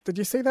Did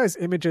you see those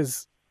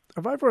images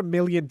of over 1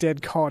 million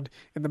dead cod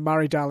in the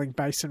Murray-Darling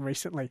Basin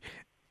recently?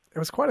 It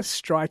was quite a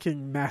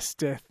striking mass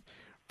death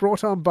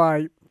brought on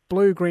by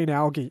blue-green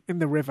algae in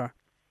the river.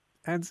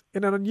 And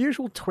in an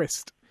unusual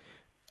twist,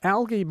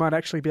 algae might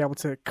actually be able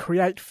to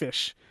create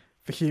fish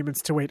for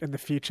humans to eat in the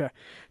future.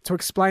 To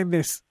explain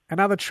this and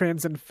other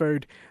trends in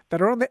food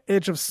that are on the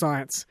edge of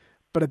science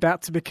but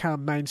about to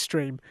become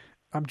mainstream,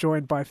 I'm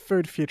joined by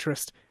food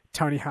futurist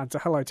Tony Hunter.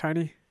 Hello,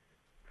 Tony.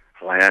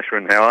 Hi,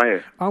 Ashwin. How are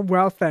you? I'm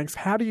well, thanks.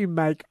 How do you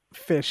make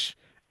fish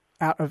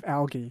out of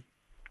algae?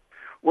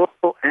 Well,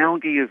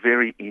 algae are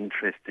very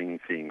interesting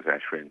things,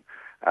 Ashwin.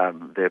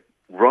 They're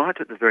right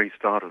at the very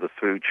start of the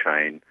food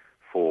chain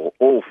for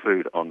all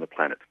food on the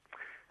planet.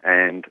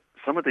 And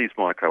some of these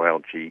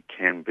microalgae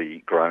can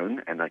be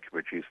grown and they can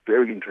produce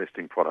very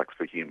interesting products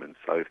for humans.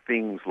 So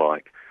things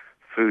like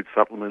food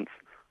supplements,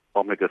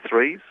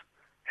 omega-3s.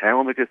 How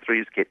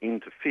omega-3s get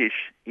into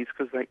fish is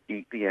because they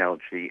eat the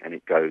algae and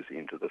it goes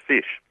into the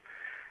fish.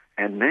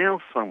 And now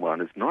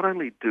someone is not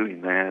only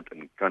doing that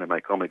and going to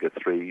make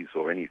omega-3s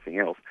or anything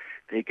else,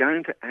 they're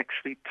going to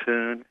actually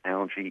turn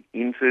algae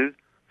into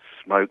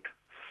smoked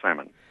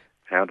salmon.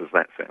 How does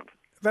that sound?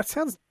 That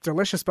sounds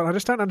delicious, but I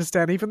just don't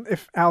understand. Even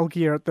if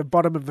algae are at the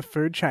bottom of the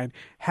food chain,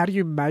 how do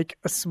you make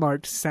a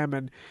smoked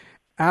salmon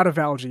out of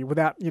algae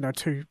without,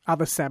 two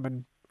other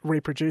salmon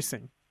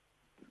reproducing?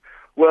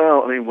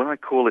 Well, when I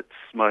call it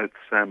smoked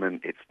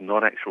salmon, it's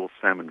not actual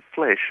salmon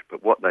flesh,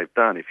 but what they've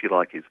done, if you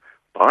like, is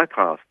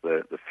bypassed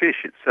the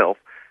fish itself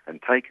and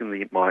taken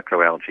the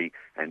microalgae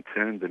and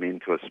turned them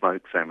into a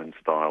smoked salmon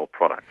style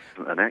product.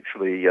 And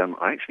actually,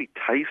 I actually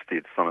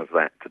tasted some of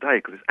that today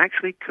because it's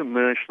actually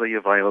commercially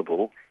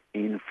available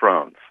in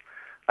France.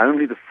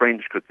 Only the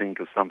French could think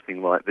of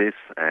something like this,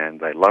 and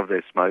they love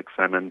their smoked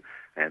salmon,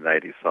 and they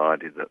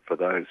decided that for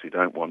those who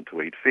don't want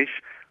to eat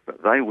fish,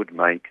 that they would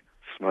make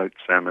smoked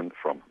salmon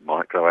from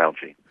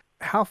microalgae.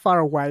 How far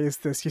away is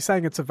this? You're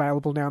saying it's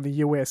available now in the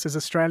US. Is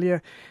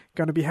Australia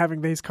going to be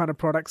having these kind of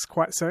products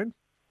quite soon?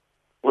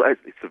 Well,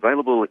 it's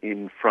available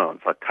in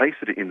France. I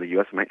tasted it in the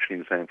US. I'm actually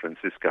in San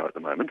Francisco at the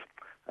moment.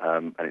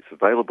 And it's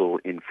available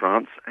in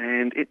France,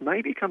 and it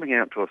may be coming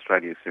out to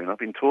Australia soon. I've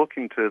been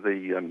talking to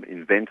the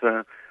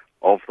inventor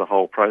of the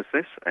whole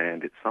process,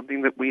 and it's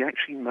something that we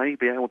actually may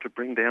be able to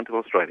bring down to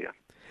Australia.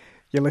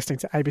 You're listening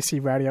to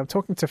ABC Radio. I'm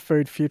talking to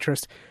food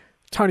futurist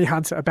Tony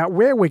Hunter about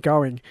where we're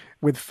going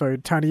with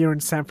food. Tony, you're in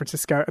San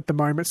Francisco at the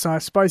moment, so I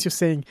suppose you're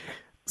seeing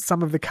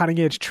some of the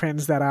cutting-edge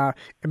trends that are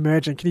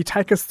emerging. Can you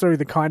take us through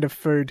the kind of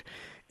food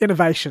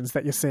innovations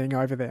that you're seeing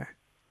over there?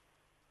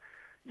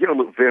 Yeah,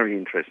 look, very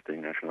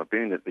interesting, National. I've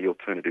been at the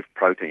Alternative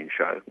Protein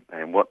Show,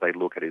 and what they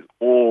look at is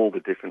all the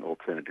different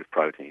alternative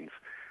proteins.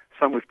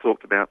 Some we've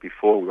talked about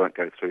before, we won't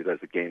go through those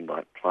again,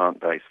 like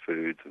plant-based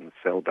foods and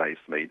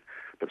cell-based meat,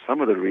 but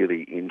some of the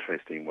really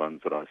interesting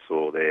ones that I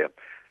saw there.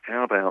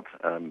 How about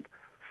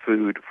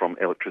food from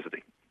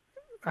electricity?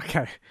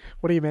 Okay,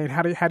 what do you mean?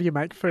 How do you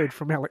make food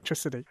from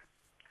electricity?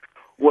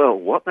 Well,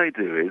 what they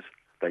do is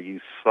they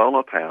use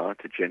solar power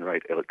to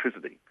generate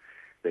electricity.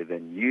 They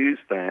then use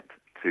that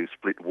to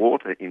split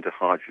water into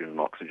hydrogen and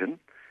oxygen,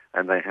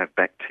 and they have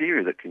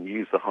bacteria that can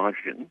use the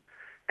hydrogen,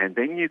 and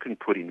then you can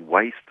put in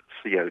waste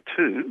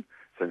CO2,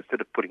 so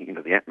instead of putting it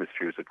into the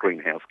atmosphere as a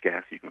greenhouse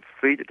gas, you can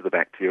feed it to the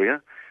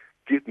bacteria,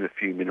 give them a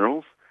few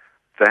minerals,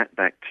 that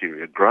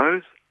bacteria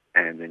grows,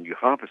 and then you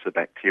harvest the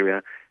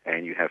bacteria,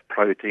 and you have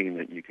protein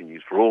that you can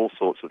use for all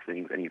sorts of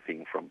things,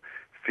 anything from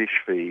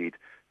fish feed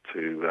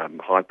to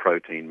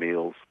high-protein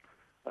meals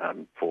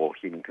for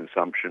human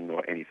consumption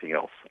or anything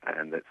else,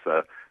 and that's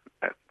a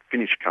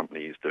Finnish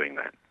company is doing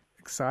that.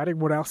 Exciting.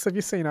 What else have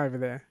you seen over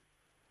there?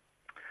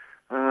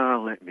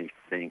 Let me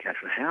think,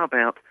 actually. How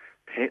about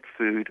pet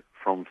food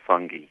from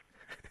fungi?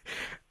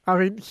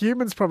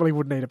 Humans probably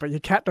wouldn't eat it, but your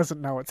cat doesn't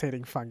know it's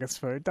eating fungus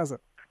food, does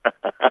it?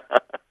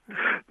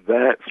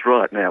 That's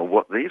right. Now,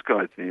 what these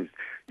guys do is,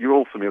 you're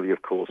all familiar,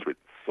 of course, with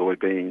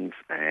soybeans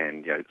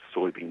and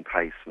soybean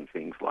paste and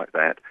things like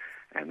that,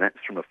 and that's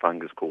from a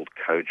fungus called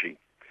koji.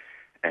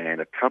 And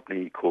a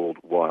company called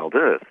Wild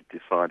Earth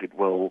decided,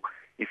 well,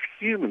 if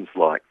humans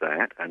like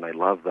that, and they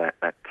love that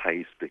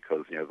taste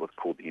because, what's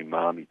called the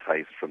umami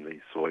taste from these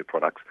soy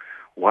products,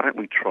 why don't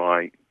we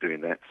try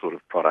doing that sort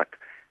of product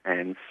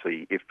and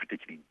see if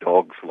particularly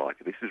dogs like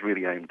it? This is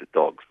really aimed at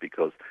dogs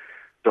because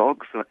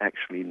dogs are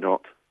actually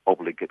not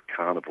obligate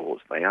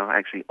carnivores. They are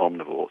actually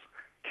omnivores.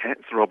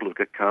 Cats are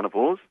obligate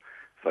carnivores,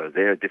 so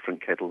they're a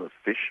different kettle of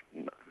fish,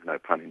 no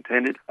pun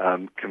intended,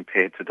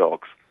 compared to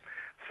dogs.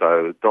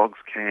 So dogs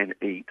can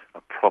eat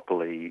a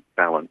properly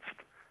balanced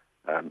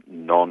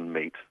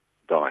non-meat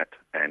diet,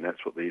 and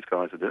that's what these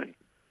guys are doing.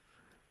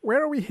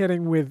 Where are we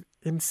heading with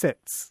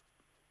insects?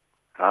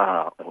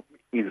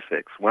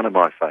 Insects, one of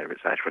my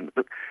favourites, Ashwin.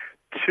 But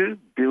 2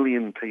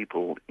 billion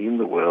people in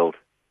the world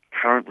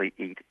currently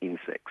eat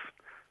insects.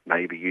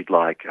 Maybe you'd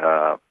like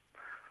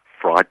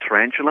fried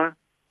tarantula,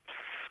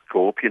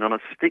 scorpion on a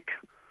stick,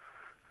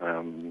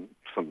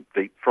 some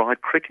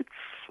deep-fried crickets.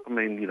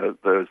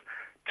 Those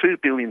 2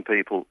 billion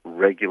people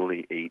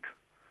regularly eat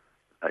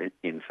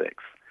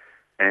insects.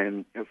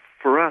 And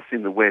for us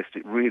in the West,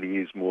 it really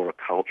is more a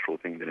cultural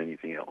thing than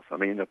anything else. I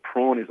mean, a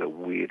prawn is a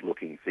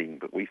weird-looking thing,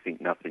 but we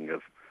think nothing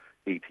of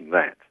eating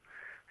that.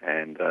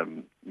 And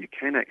you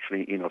can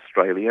actually, in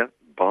Australia,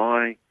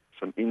 buy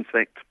some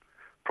insect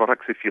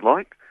products if you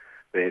like.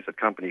 There's a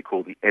company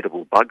called the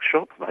Edible Bug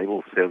Shop. They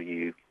will sell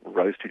you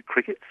roasted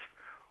crickets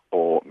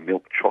or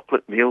milk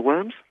chocolate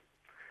mealworms.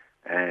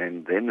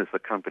 And then there's a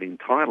company in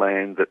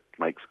Thailand that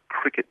makes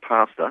cricket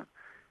pasta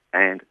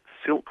and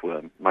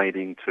silkworm made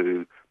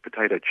into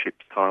potato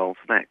chip-style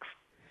snacks.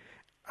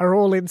 Are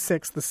all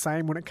insects the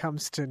same when it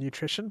comes to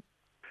nutrition?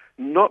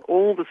 Not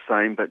all the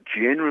same, but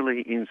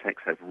generally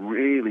insects have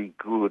really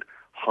good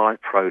high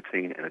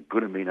protein and a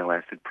good amino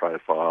acid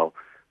profile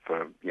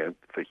for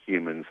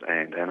humans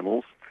and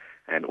animals.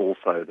 And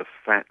also the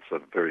fats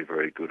are very,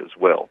 very good as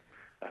well.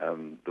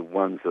 The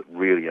ones that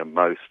really are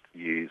most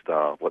used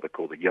are what they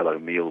call the yellow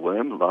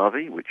mealworm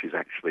larvae, which is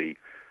actually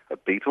a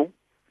beetle,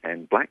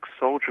 and black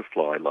soldier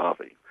fly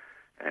larvae.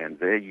 And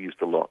they're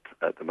used a lot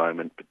at the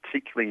moment,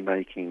 particularly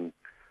making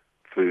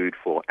food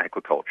for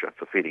aquaculture,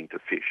 for feeding to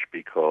fish,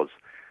 because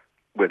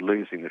we're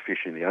losing the fish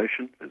in the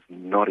ocean. There's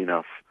not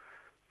enough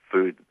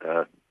food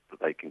that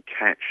they can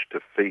catch to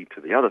feed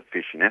to the other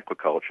fish in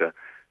aquaculture,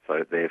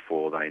 so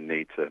therefore they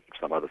need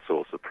some other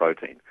source of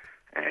protein.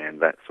 And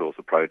that source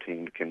of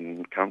protein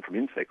can come from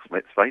insects.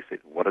 Let's face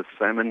it, what does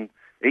salmon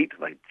eat?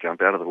 They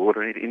jump out of the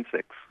water and eat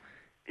insects.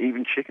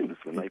 Even chickens,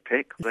 when they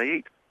peck, they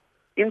eat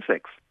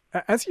insects.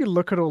 As you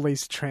look at all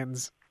these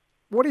trends,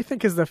 what do you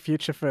think is the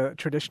future for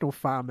traditional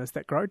farmers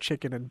that grow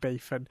chicken and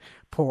beef and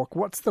pork?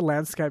 What's the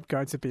landscape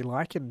going to be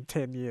like in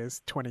 10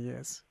 years, 20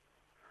 years?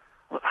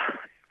 Well,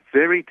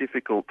 very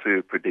difficult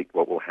to predict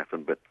what will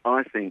happen, but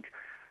I think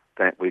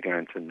that we're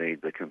going to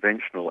need the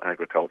conventional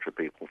agriculture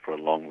people for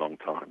a long, long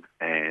time,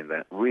 and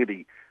that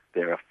really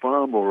there are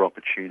far more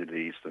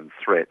opportunities than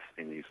threats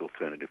in these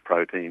alternative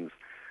proteins.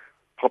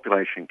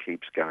 Population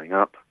keeps going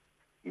up.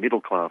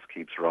 Middle class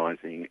keeps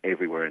rising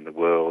everywhere in the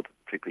world,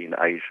 particularly in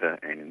Asia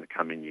and in the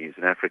coming years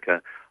in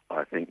Africa.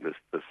 I think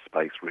there's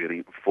space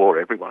really for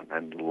everyone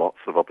and lots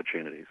of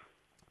opportunities.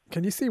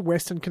 Can you see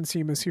Western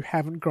consumers who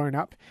haven't grown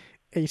up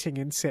eating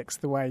insects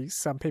the way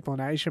some people in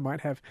Asia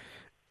might have,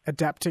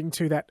 adapting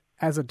to that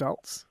as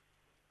adults?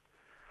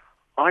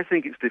 I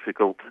think it's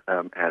difficult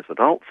as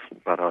adults,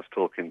 but I was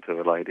talking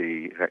to a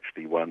lady,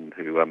 actually one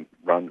who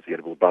runs the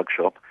Edible Bug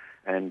Shop,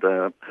 and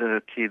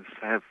her kids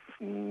have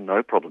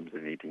no problems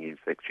in eating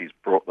insects. She's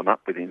brought them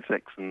up with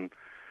insects, and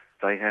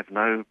they have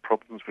no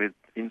problems with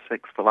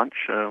insects for lunch.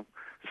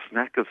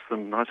 Snack of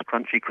some nice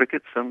crunchy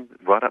crickets,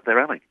 right up their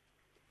alley.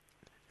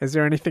 Is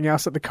there anything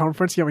else at the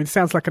conference? I mean, it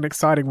sounds like an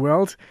exciting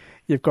world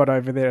you've got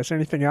over there. Is there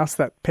anything else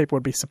that people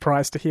would be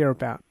surprised to hear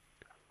about?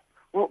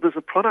 Well, there's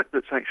a product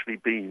that's actually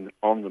been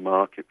on the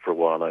market for a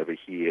while over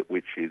here,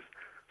 which is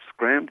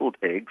scrambled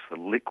eggs, a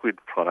liquid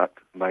product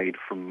made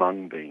from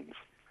mung beans.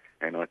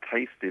 And I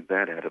tasted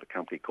that out at a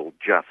company called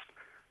Just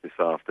this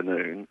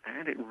afternoon,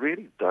 and it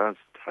really does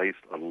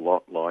taste a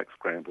lot like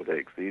scrambled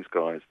eggs. These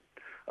guys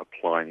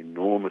apply an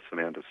enormous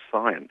amount of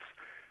science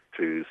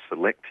to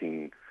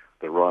selecting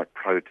the right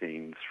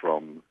proteins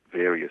from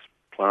various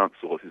plant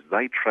sources.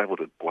 They travel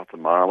to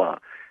Guatemala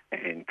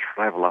and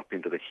travel up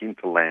into the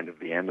hinterland of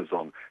the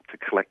Amazon to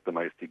collect the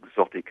most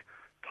exotic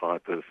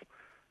type of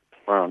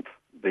plant,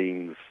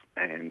 beans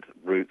and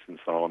roots and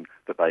so on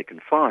that they can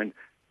find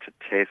to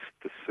test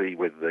to see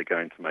whether they're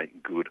going to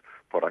make good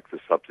products as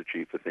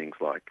substitute for things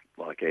like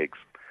eggs.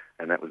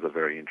 And that was a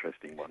very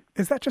interesting one.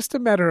 Is that just a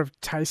matter of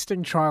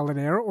tasting, trial and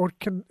error, or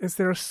is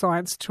there a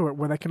science to it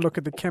where they can look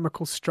at the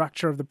chemical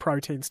structure of the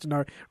proteins to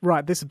know,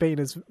 right, this bean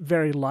is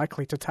very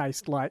likely to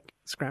taste like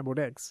scrambled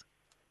eggs?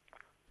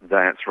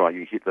 That's right.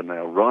 You hit the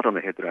nail right on the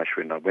head there,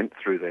 Ashwin. I went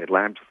through their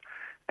labs,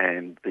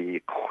 and the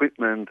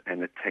equipment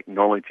and the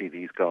technology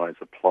these guys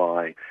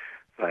apply,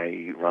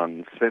 they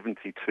run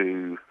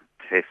 72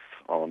 tests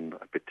on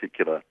a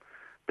particular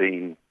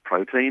bean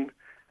protein,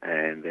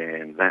 and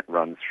then that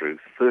runs through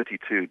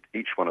 32,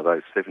 each one of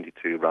those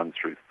 72 runs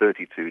through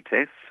 32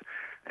 tests,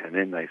 and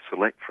then they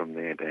select from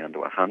there down to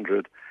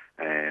 100,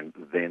 and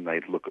then they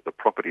look at the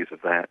properties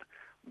of that.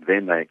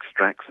 Then they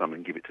extract some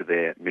and give it to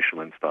their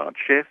Michelin-starred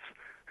chefs,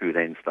 who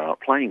then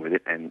start playing with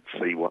it and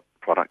see what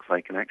products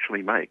they can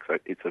actually make. So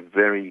it's a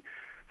very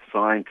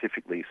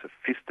scientifically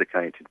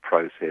sophisticated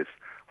process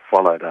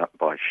followed up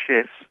by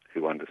chefs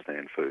who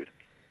understand food.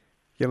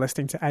 You're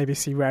listening to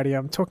ABC Radio.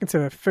 I'm talking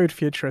to food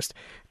futurist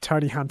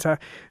Tony Hunter.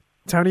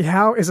 Tony,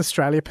 how is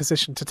Australia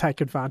positioned to take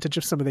advantage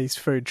of some of these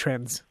food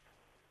trends?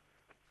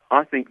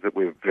 I think that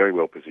we're very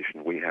well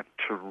positioned. We have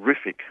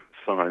terrific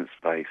science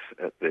base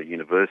at the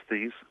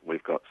universities.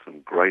 We've got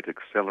some great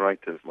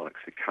accelerators like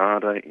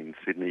Cicada in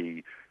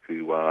Sydney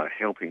who are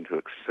helping to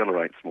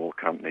accelerate small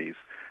companies,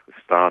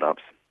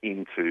 startups,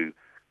 into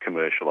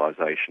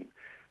commercialisation.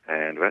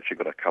 And we've actually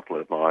got a couple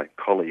of my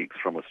colleagues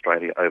from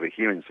Australia over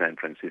here in San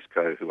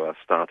Francisco who are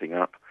starting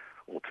up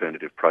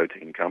alternative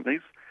protein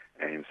companies,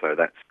 and so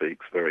that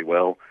speaks very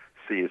well.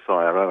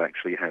 CSIRO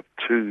actually have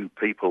 2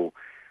 people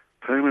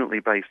permanently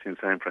based in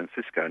San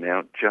Francisco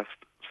now just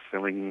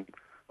selling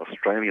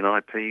Australian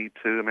IP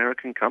to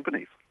American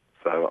companies.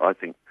 So I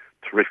think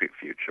terrific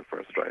future for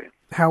Australia.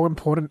 How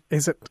important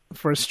is it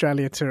for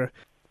Australia to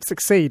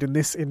succeed in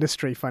this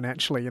industry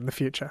financially in the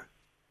future?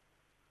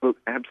 Look,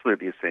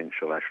 absolutely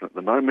essential, Ashwin. At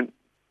the moment,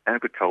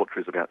 agriculture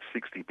is about a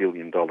 $60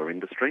 billion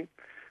industry.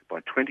 By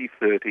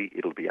 2030,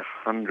 it'll be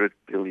 $100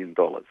 billion.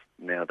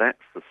 Now, that's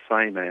the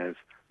same as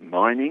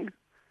mining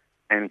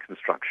and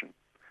construction.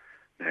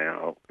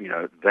 Now,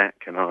 that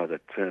can either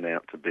turn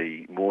out to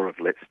be more of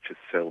let's just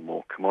sell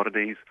more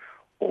commodities,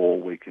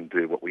 or we can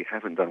do what we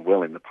haven't done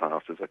well in the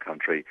past as a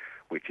country,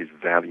 which is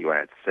value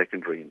add,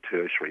 secondary and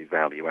tertiary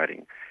value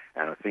adding.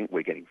 And I think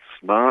we're getting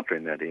smarter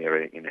in that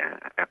area in our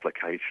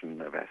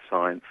application of our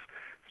science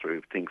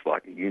through things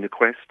like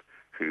UniQuest,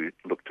 who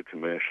look to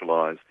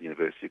commercialise the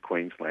University of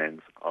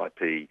Queensland's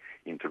IP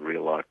into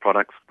real-life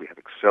products. We have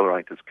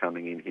accelerators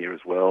coming in here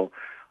as well.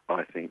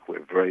 I think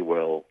we're very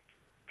well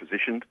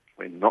positioned.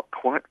 We're not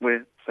quite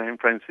where San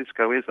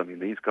Francisco is. I mean,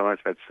 these guys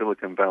have had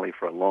Silicon Valley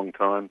for a long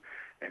time,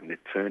 and they're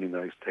turning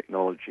those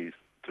technologies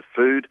to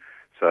food.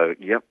 So,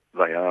 yep,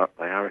 they are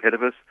ahead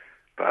of us,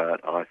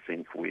 but I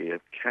think we're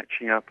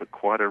catching up at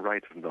quite a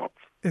rate of knots.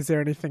 Is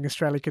there anything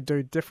Australia could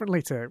do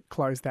differently to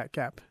close that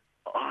gap?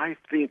 I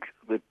think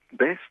the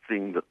best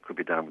thing that could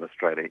be done with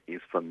Australia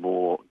is for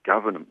more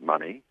government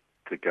money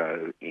to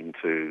go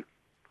into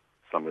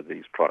some of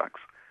these products.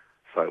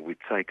 So we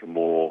take a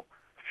more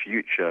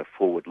future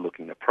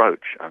forward-looking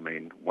approach. I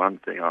mean, one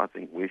thing I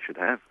think we should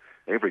have,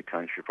 every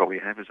country probably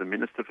have, is a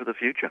Minister for the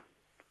Future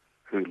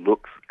who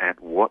looks at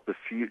what the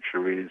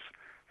future is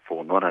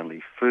for not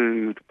only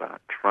food,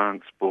 but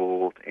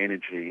transport,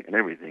 energy, and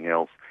everything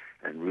else,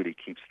 and really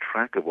keeps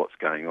track of what's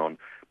going on,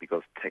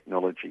 because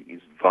technology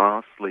is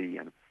vastly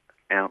and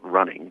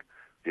outrunning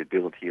the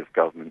ability of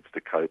governments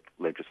to cope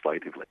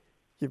legislatively.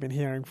 You've been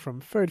hearing from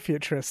food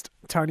futurist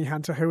Tony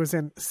Hunter, who was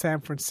in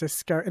San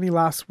Francisco. Any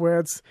last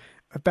words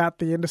about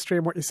the industry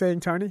and what you're seeing,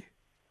 Tony?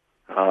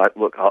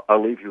 Look,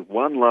 I'll leave you with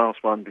one last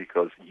one,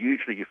 because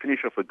usually you finish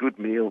off a good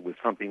meal with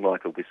something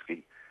like a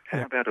whiskey.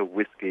 How about a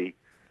whiskey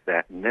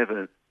that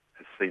never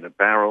has seen a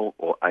barrel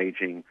or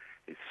aging,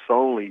 is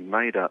solely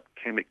made up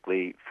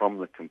chemically from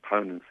the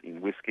components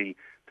in whiskey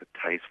to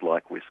taste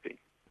like whiskey?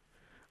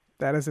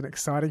 That is an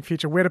exciting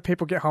future. Where do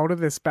people get hold of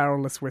this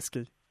barrel-less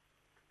whiskey?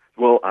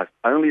 Well, it's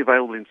only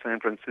available in San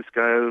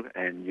Francisco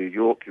and New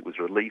York. It was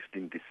released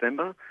in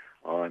December.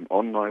 I'm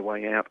on my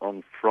way out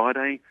on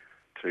Friday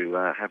to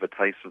have a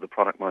taste of the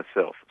product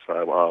myself.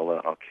 So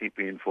I'll keep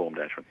you informed,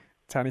 Ashwin.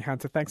 Tony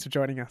Hunter, thanks for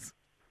joining us.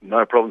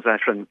 No problems,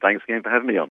 Ashwin. Thanks again for having me on.